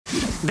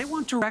They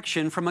want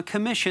direction from a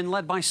commission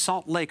led by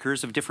Salt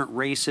Lakers of different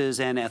races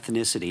and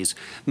ethnicities.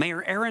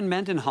 Mayor Erin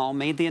Mendenhall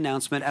made the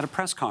announcement at a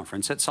press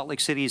conference at Salt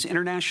Lake City's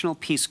International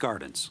Peace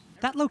Gardens.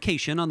 That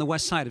location on the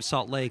west side of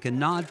Salt Lake, a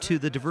nod to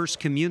the diverse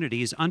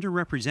communities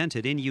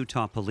underrepresented in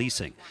Utah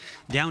policing.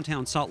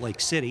 Downtown Salt Lake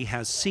City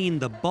has seen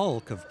the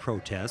bulk of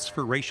protests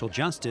for racial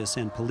justice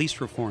and police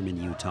reform in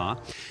Utah.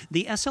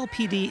 The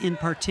SLPD in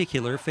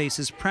particular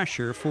faces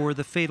pressure for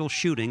the fatal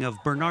shooting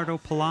of Bernardo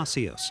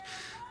Palacios.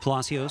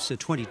 Palacios, a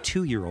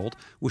 22-year-old,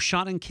 was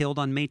shot and killed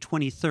on May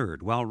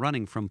 23rd while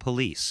running from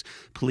police.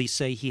 Police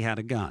say he had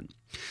a gun.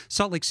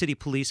 Salt Lake City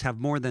police have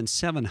more than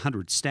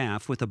 700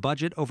 staff with a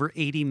budget over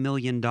 $80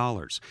 million,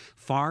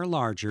 far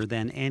larger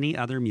than any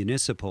other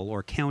municipal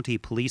or county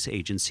police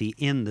agency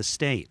in the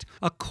state.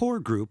 A core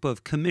group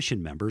of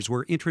commission members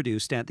were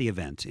introduced at the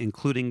event,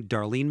 including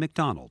Darlene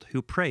McDonald,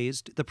 who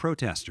praised the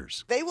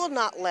protesters. They will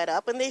not let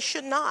up, and they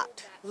should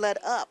not let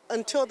up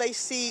until they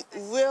see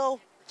real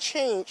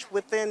change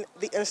within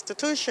the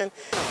institution.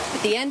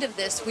 At the end of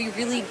this, we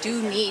really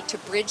do need to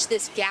bridge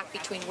this gap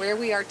between where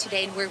we are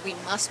today and where we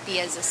must be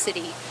as a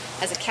city,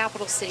 as a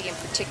capital city in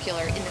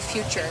particular, in the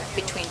future,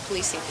 between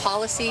policing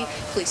policy,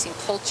 policing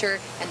culture,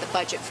 and the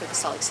budget for the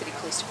Salt Lake City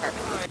Police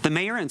Department. The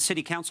mayor and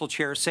city council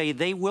chair say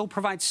they will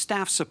provide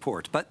staff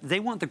support, but they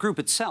want the group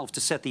itself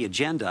to set the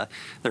agenda.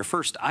 Their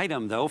first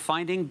item, though,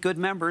 finding good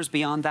members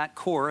beyond that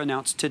core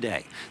announced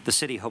today. The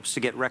city hopes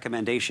to get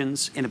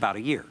recommendations in about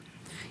a year.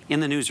 In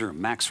the newsroom,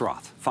 Max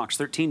Roth, Fox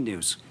 13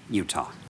 News, Utah.